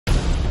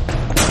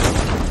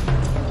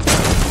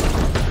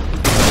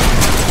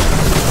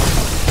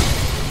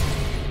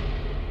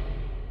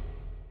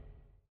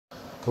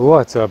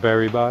What's up,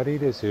 everybody?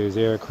 This is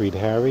Aircrete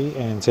Harry,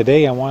 and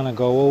today I want to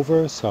go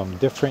over some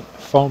different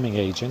foaming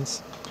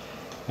agents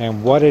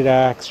and what it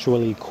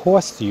actually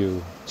costs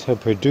you to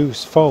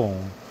produce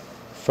foam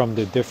from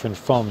the different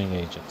foaming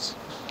agents.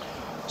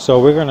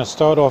 So we're going to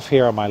start off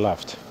here on my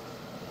left.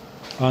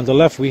 On the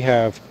left we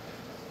have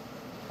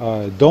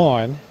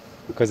Dawn,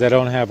 because I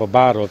don't have a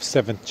bottle of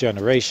 7th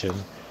generation,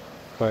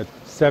 but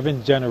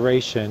 7th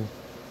generation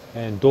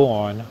and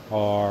Dawn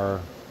are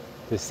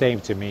the same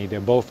to me. They're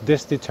both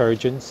dish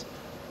detergents,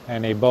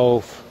 and they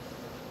both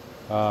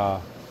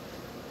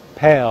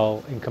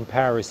pale in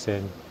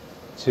comparison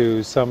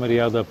to some of the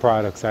other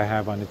products I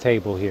have on the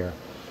table here.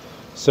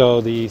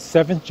 So the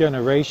 7th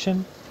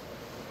generation,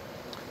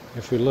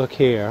 if we look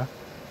here,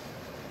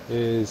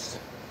 is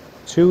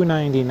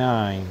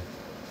 $2.99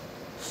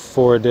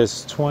 for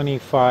this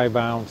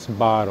 25-ounce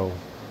bottle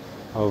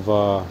of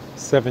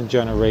 7th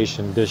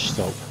generation dish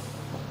soap.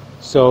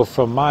 So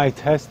from my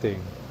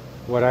testing,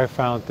 what I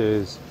found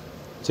is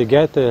to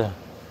get the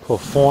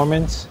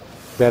performance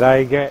that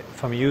I get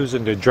from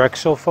using the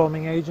Drexel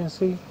foaming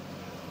agency,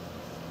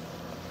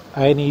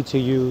 I need to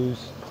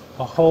use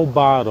a whole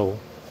bottle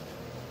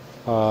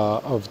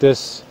of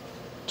this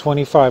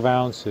 25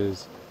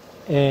 ounces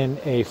in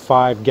a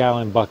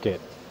 5-gallon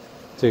bucket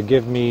to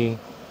give me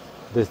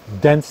the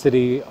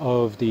density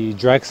of the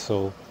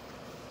Drexel,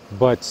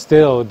 but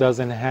still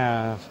doesn't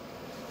have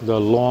the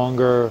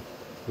longer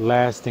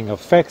lasting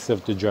effects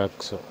of the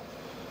Drexel.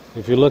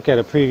 If you look at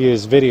a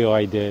previous video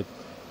I did,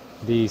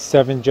 the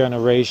 7th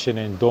generation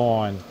and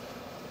Dawn,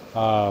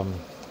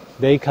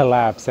 they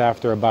collapse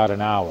after about an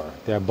hour.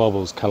 Their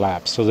bubbles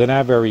collapse, so they're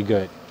not very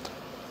good.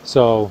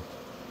 So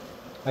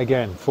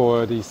again,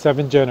 for the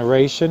 7th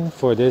generation,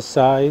 for this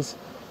size,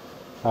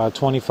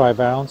 25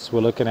 ounce, we're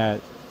looking at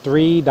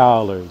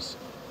 $3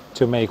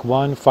 to make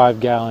one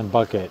 5-gallon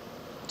bucket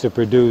to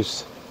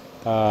produce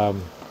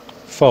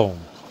foam.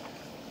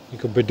 You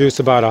can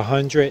produce about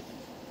 100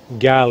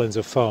 gallons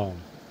of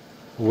foam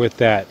with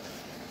that.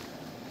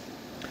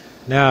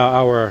 Now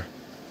our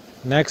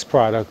next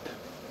product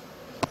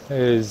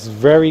is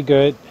very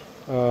good.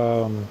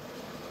 Out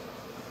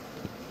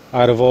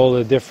of all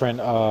the different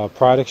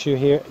products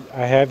I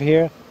have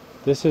here,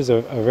 this is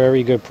a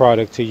very good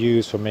product to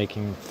use for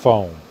making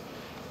foam.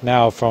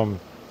 Now, from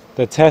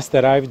the test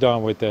that I've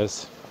done with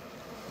this,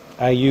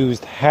 I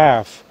used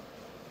half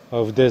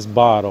of this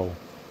bottle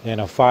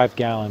in a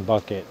 5-gallon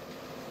bucket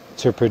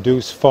to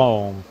produce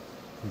foam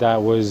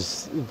that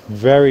was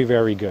very,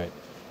 very good.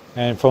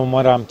 And from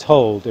what I'm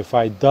told, if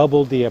I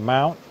doubled the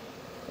amount,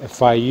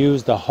 if I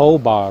used the whole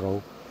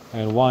bottle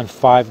in one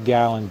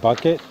 5-gallon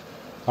bucket,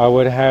 I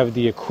would have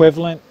the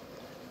equivalent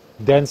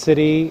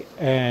density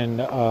and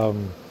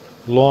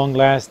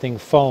long-lasting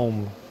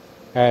foam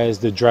as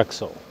the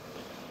Drexel.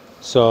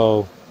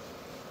 So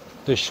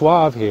the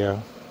Schwab here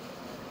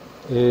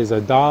is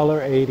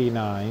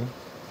 $1.89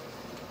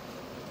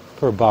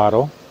 per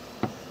bottle,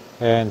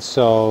 and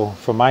so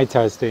for my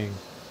testing,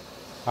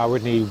 I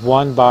would need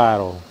one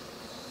bottle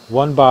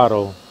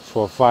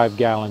for a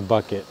 5-gallon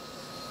bucket,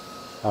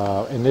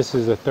 and this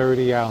is a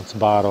 30-ounce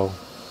bottle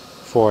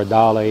for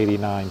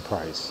 $1.89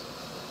 price.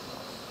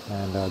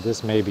 And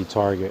this may be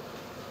Target.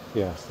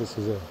 Yes, this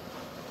is a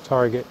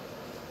Target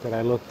that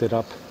I looked it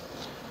up.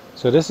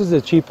 So this is the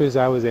cheapest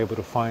I was able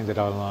to find it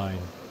online.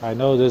 I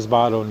know this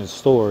bottle in the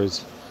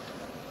stores,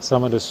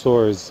 some of the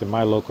stores in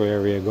my local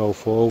area go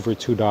for over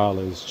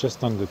 $2,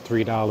 just under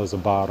 $3 a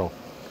bottle.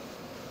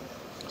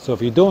 So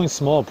if you're doing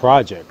small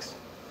projects,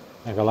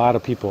 like a lot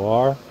of people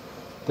are,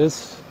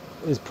 this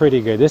is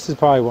pretty good. This is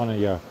probably one of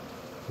your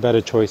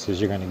better choices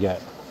you're going to get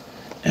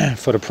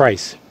for the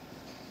price.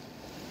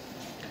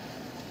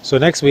 So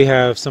next we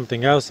have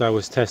something else I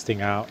was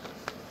testing out.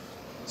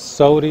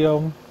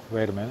 Sodium,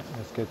 wait a minute,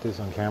 let's get this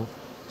on camera.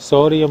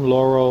 Sodium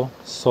Lauryl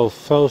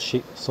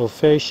sulfates.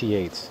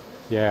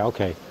 Yeah,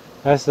 okay.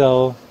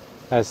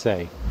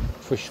 SLSA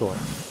for short.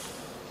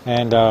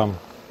 And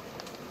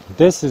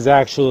this is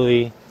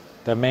actually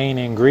the main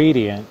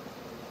ingredient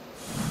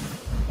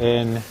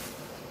in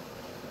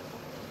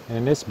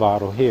this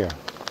bottle here.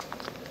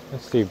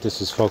 Let's see if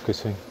this is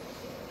focusing.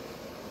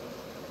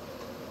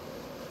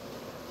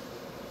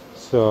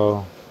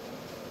 So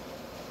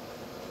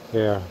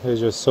yeah,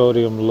 here's your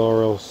sodium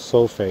lauryl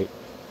sulfate,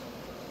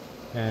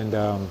 and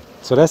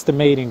so that's the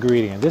main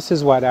ingredient. This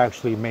is what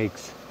actually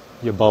makes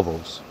your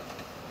bubbles,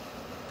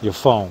 your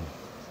foam.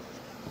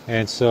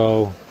 And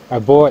so I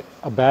bought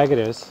a bag of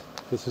this.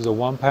 This is a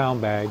 1-pound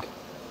bag,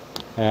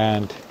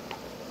 and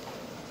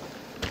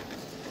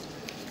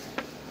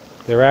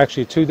there are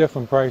actually two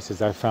different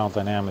prices I found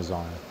on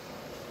Amazon.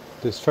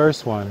 This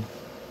first one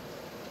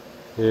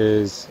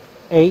is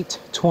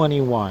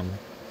 $8.21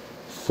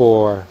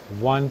 for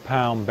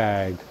 1-pound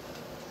bag,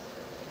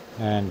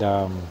 and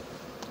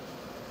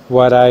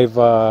when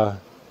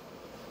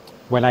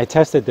I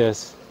tested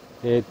this,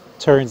 it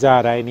turns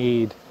out I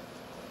need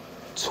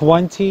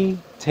 20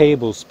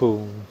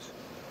 tablespoons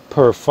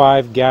per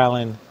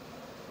 5-gallon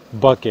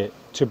bucket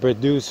to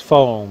produce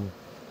foam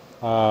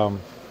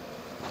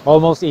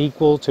almost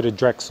equal to the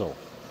Drexel.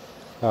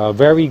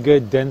 Very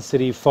good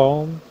density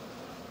foam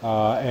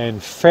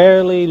and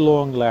fairly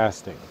long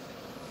lasting.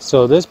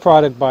 So this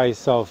product by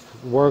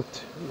itself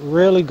worked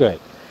really good.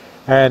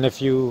 And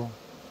if you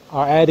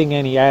are adding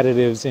any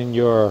additives in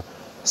your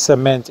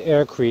cement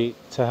aircrete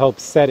to help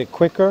set it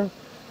quicker,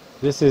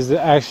 this is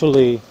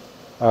actually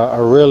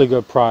a really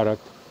good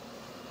product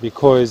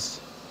because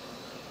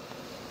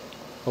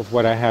of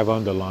what I have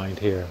underlined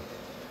here.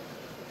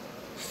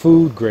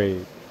 Food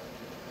grade.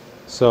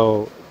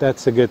 So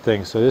that's a good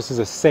thing. So this is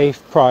a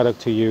safe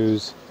product to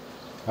use,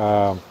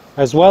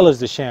 as well as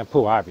the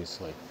shampoo,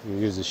 obviously. You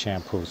use the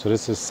shampoo, so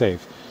this is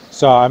safe.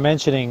 So I'm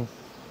mentioning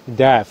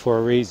that for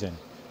a reason.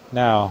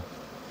 Now,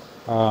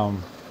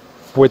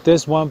 with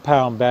this 1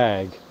 pound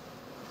bag,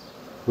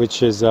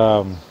 which is,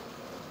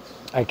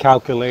 I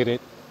calculated,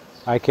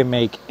 I can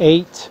make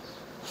 8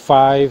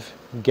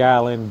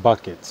 5-gallon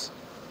buckets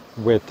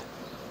with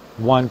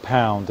 1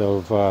 pound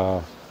of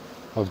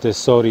this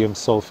sodium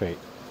sulfate.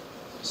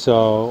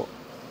 So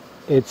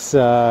it's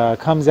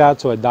comes out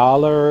to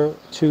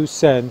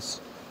 $1.02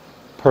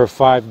 per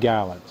 5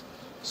 gallons.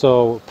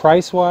 So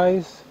price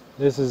wise,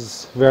 this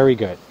is very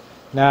good.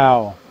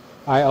 Now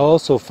I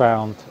also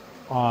found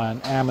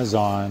on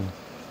Amazon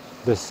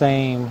the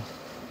same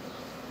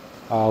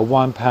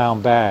 1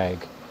 pound bag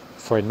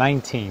for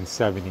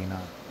 $19.79.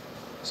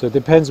 So it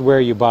depends where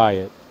you buy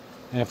it,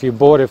 and if you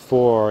bought it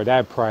for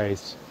that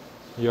price,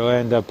 you'll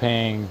end up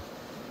paying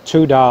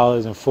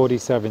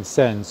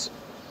 $2.47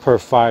 per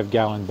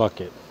 5-gallon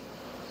bucket.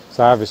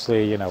 So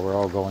obviously, you know, we're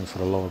all going for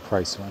the lower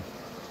price one.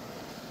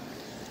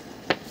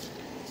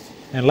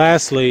 And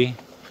lastly,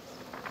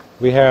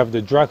 we have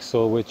the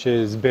Drexel, which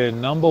has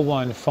been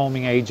 #1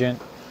 foaming agent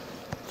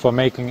for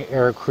making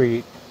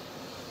aircrete,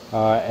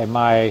 in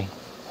my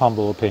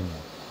humble opinion.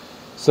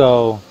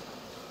 So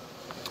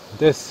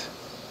this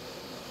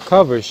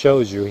cover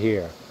shows you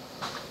here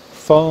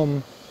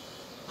foam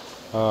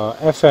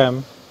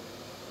FM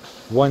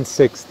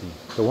 160.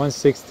 The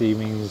 160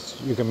 means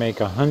you can make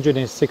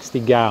 160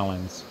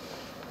 gallons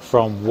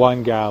from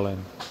 1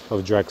 gallon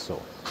of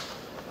Drexel.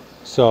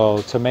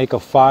 So to make a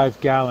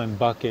 5-gallon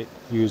bucket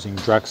using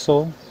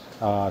Drexel,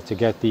 to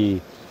get the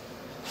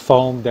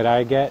foam that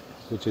I get,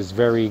 which is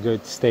very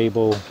good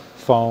stable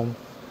foam,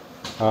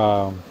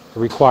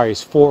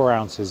 requires 4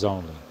 ounces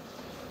only.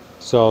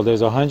 So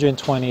there's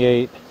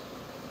 128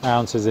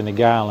 ounces in a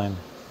gallon.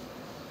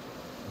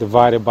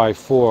 Divided by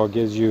 4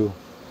 gives you,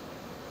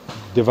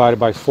 divided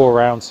by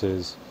 4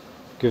 ounces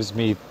gives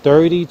me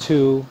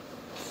 32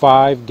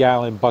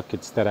 5-gallon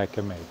buckets that I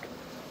can make.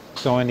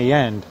 So in the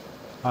end,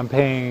 I'm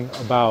paying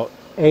about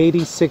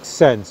 86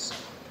 cents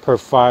per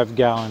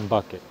 5-gallon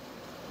bucket.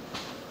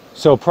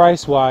 So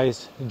price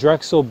wise,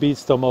 Drexel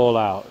beats them all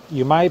out.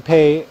 You might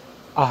pay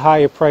a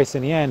higher price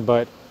in the end,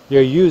 but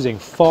you're using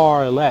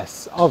far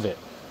less of it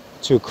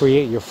to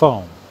create your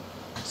foam.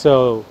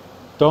 So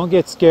don't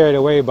get scared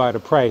away by the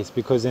price,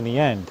 because in the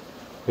end,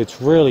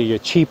 it's really your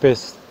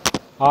cheapest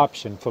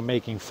option for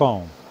making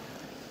foam.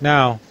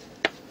 Now,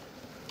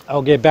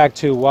 I'll get back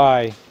to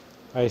why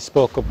I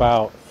spoke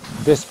about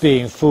this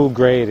being food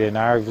grade and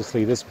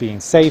obviously this being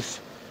safe,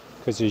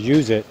 because you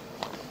use it.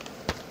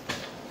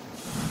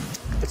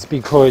 It's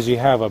because you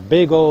have a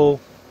big old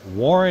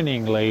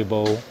warning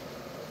label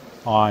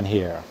on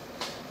here.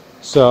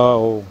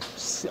 So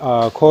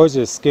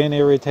causes skin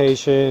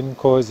irritation,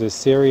 causes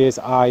serious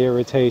eye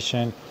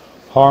irritation,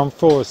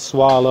 harmful if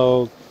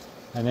swallowed,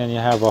 and then you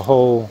have a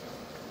whole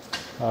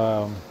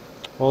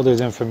all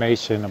this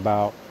information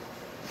about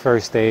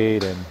first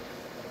aid and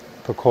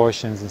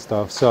precautions and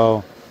stuff.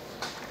 So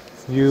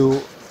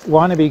you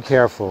want to be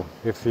careful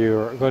if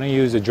you're going to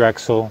use a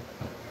Drexel.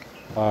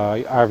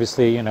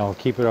 Obviously, you know,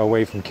 keep it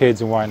away from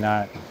kids and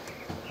whatnot.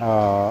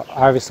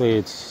 Obviously,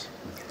 it's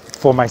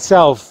for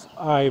myself.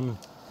 I'm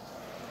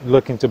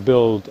looking to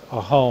build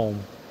a home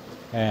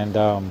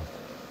and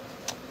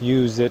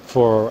use it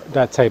for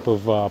that type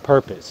of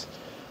purpose.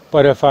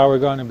 But if I were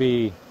going to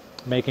be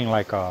making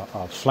like a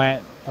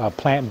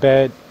plant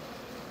bed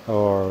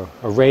or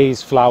a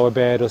raised flower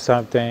bed or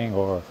something,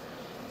 or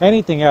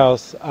anything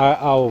else,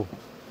 I'll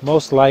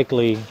most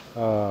likely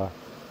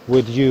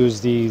would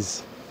use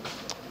these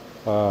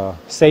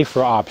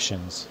safer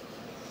options,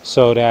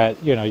 so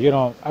that, you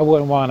know, I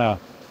wouldn't want to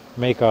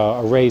make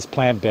a raised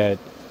plant bed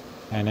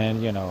and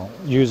then, you know,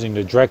 using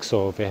the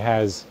Drexel if it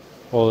has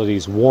all of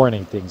these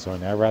warning things on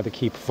there. I'd rather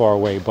keep far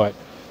away. But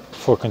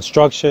for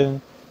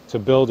construction, to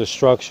build a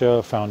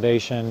structure,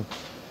 foundation,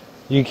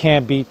 you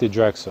can't beat the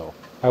Drexel.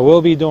 I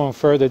will be doing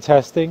further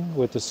testing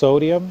with the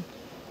sodium,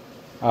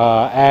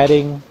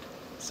 adding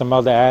some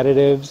other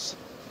additives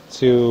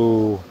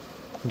to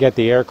get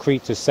the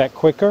aircrete to set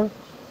quicker,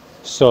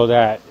 so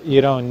that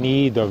you don't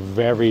need the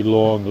very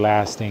long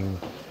lasting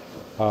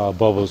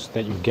bubbles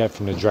that you get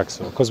from the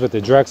Drexel. Because with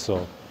the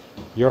Drexel,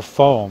 your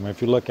foam,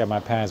 if you look at my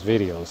past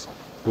videos,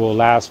 will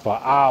last for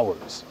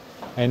hours.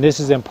 And this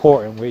is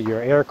important with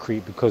your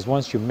aircrete, because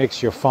once you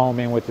mix your foam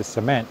in with the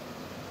cement,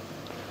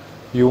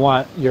 you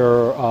want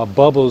your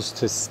bubbles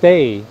to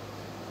stay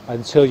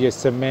until your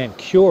cement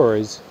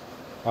cures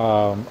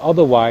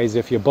Otherwise,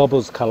 if your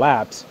bubbles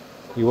collapse,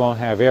 you won't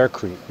have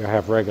Aircrete, you'll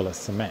have regular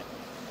cement.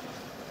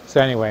 So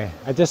anyway,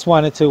 I just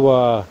wanted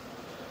to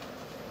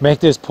make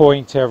this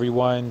point to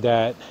everyone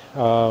that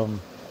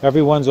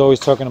everyone's always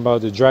talking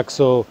about the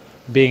Drexel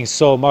being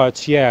so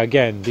much. Yeah,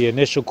 again, the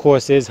initial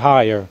cost is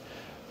higher,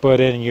 but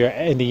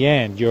in the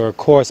end, your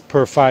cost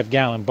per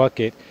 5-gallon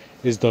bucket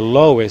is the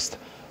lowest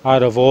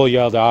out of all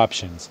your other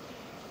options.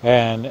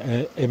 And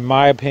in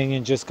my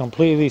opinion, just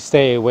completely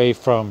stay away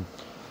from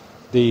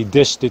the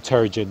dish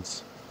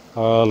detergents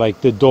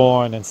like the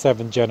Dawn and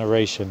 7th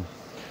generation.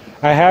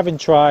 I haven't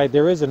tried.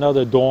 There is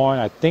another Dawn.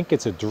 I think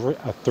it's a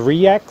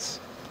 3X.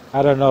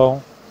 I don't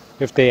know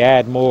if they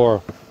add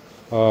more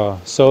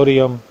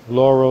sodium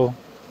Lauryl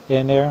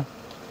in there.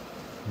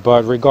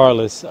 But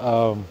regardless,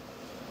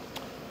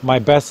 my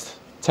best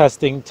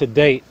testing to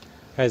date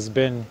has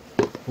been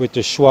with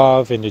the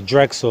Schwab and the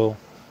Drexel.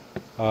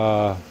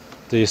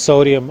 The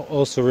sodium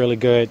also really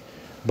good.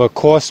 But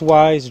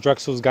cost-wise,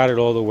 Drexel's got it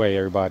all the way,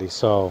 everybody.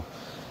 So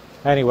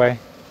anyway,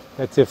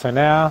 that's it for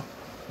now.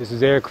 This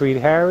is Aircrete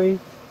Harry.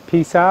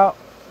 Peace out.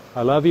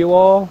 I love you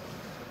all,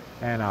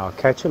 and I'll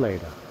catch you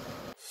later.